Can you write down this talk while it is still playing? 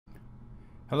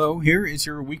Hello, here is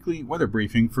your weekly weather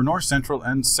briefing for north central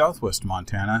and southwest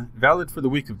Montana, valid for the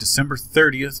week of December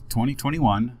 30th,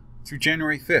 2021 through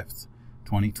January 5th,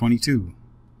 2022.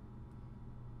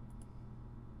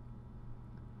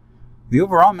 The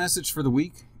overall message for the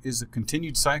week is a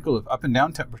continued cycle of up and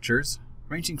down temperatures,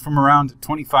 ranging from around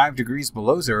 25 degrees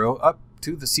below zero up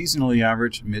to the seasonally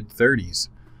average mid-30s.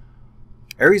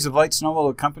 Areas of light snow will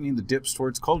accompany the dips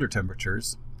towards colder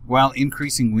temperatures, while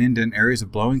increasing wind and areas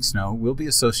of blowing snow will be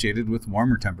associated with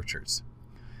warmer temperatures.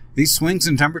 These swings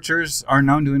in temperatures are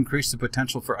known to increase the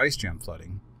potential for ice jam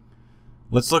flooding.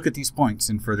 Let's look at these points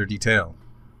in further detail.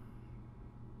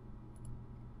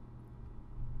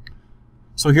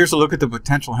 So here's a look at the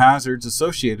potential hazards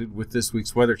associated with this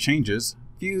week's weather changes,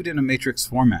 viewed in a matrix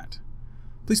format.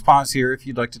 Please pause here if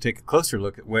you'd like to take a closer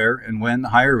look at where and when the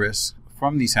higher risks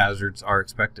from these hazards are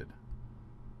expected.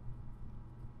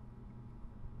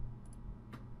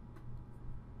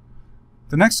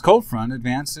 The next cold front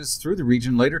advances through the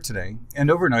region later today and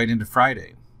overnight into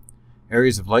Friday.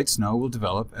 Areas of light snow will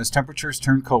develop as temperatures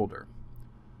turn colder.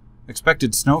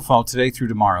 Expected snowfall today through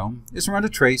tomorrow is around a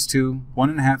trace to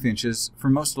 1.5 inches for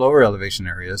most lower elevation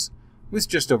areas, with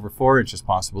just over 4 inches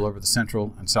possible over the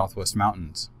central and southwest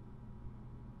mountains.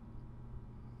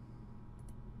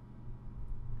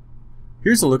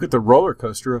 Here's a look at the roller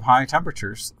coaster of high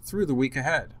temperatures through the week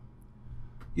ahead.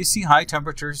 You see high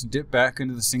temperatures dip back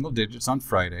into the single digits on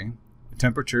Friday. The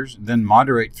temperatures then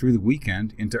moderate through the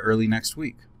weekend into early next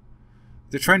week.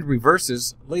 The trend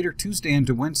reverses later Tuesday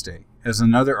into Wednesday as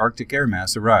another Arctic air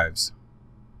mass arrives.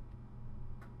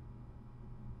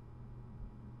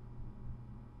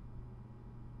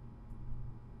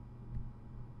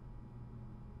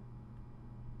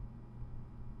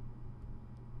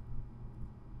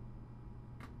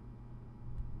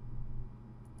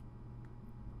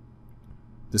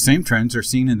 The same trends are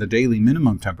seen in the daily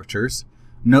minimum temperatures.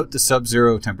 Note the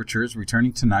sub-zero temperatures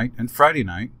returning tonight and Friday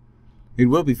night. It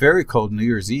will be very cold New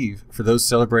Year's Eve for those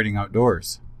celebrating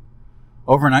outdoors.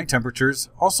 Overnight temperatures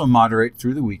also moderate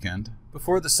through the weekend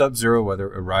before the sub-zero weather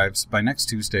arrives by next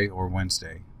Tuesday or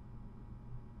Wednesday.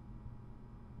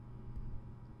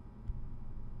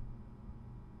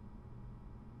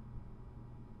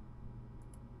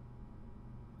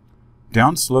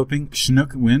 Downsloping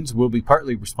Chinook winds will be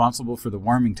partly responsible for the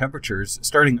warming temperatures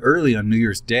starting early on New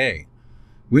Year's Day.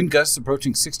 Wind gusts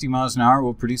approaching 60 miles an hour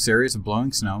will produce areas of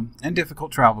blowing snow and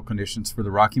difficult travel conditions for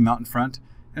the Rocky Mountain Front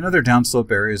and other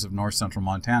downslope areas of north central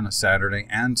Montana Saturday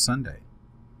and Sunday.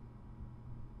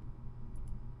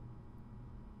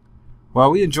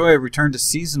 While we enjoy a return to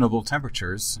seasonable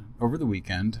temperatures over the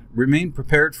weekend, remain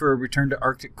prepared for a return to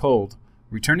Arctic cold,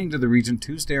 returning to the region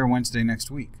Tuesday or Wednesday next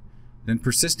week, then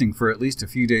persisting for at least a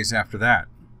few days after that.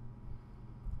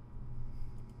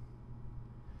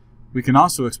 We can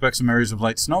also expect some areas of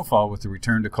light snowfall with the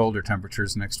return to colder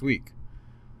temperatures next week.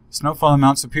 Snowfall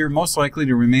amounts appear most likely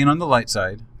to remain on the light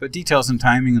side, but details in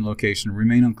timing and location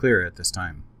remain unclear at this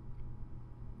time.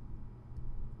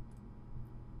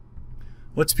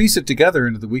 Let's piece it together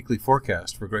into the weekly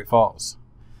forecast for Great Falls.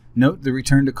 Note the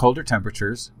return to colder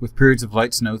temperatures with periods of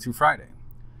light snow through Friday.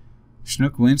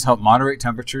 Chinook winds help moderate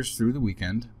temperatures through the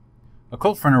weekend. A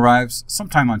cold front arrives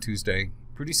sometime on Tuesday,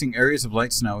 producing areas of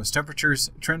light snow as temperatures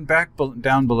trend back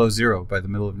down below zero by the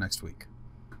middle of next week.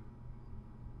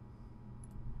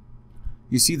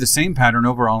 You see the same pattern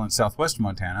overall in southwest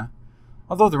Montana,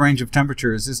 although the range of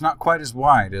temperatures is not quite as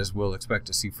wide as we'll expect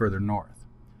to see further north.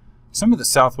 Some of the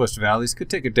southwest valleys could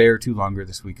take a day or two longer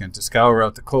this weekend to scour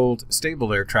out the cold,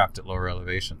 stable air trapped at lower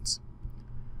elevations.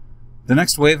 The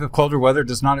next wave of colder weather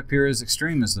does not appear as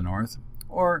extreme as the north,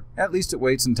 or at least it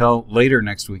waits until later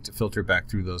next week to filter back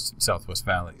through those southwest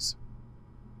valleys.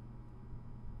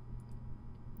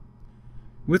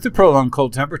 With the prolonged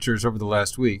cold temperatures over the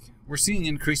last week, we're seeing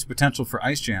increased potential for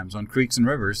ice jams on creeks and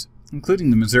rivers, including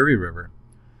the Missouri River.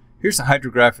 Here's a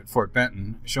hydrograph at Fort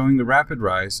Benton showing the rapid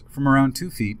rise from around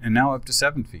 2 feet and now up to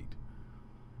 7 feet.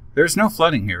 There's no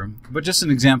flooding here, but just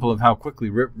an example of how quickly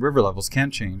river levels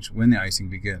can change when the icing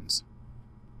begins.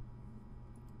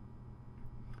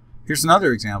 Here's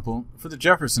another example for the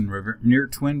Jefferson River near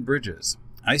Twin Bridges.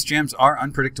 Ice jams are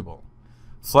unpredictable.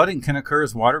 Flooding can occur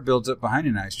as water builds up behind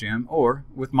an ice jam, or,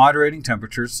 with moderating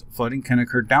temperatures, flooding can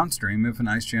occur downstream if an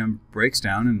ice jam breaks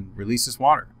down and releases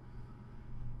water.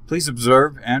 Please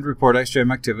observe and report ice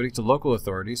jam activity to local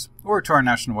authorities or to our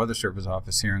National Weather Service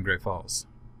office here in Great Falls.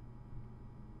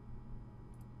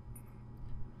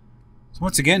 So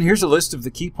once again, here's a list of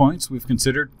the key points we've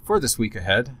considered for this week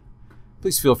ahead.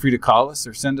 Please feel free to call us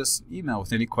or send us email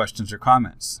with any questions or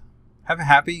comments. Have a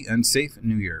happy and safe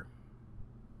New Year.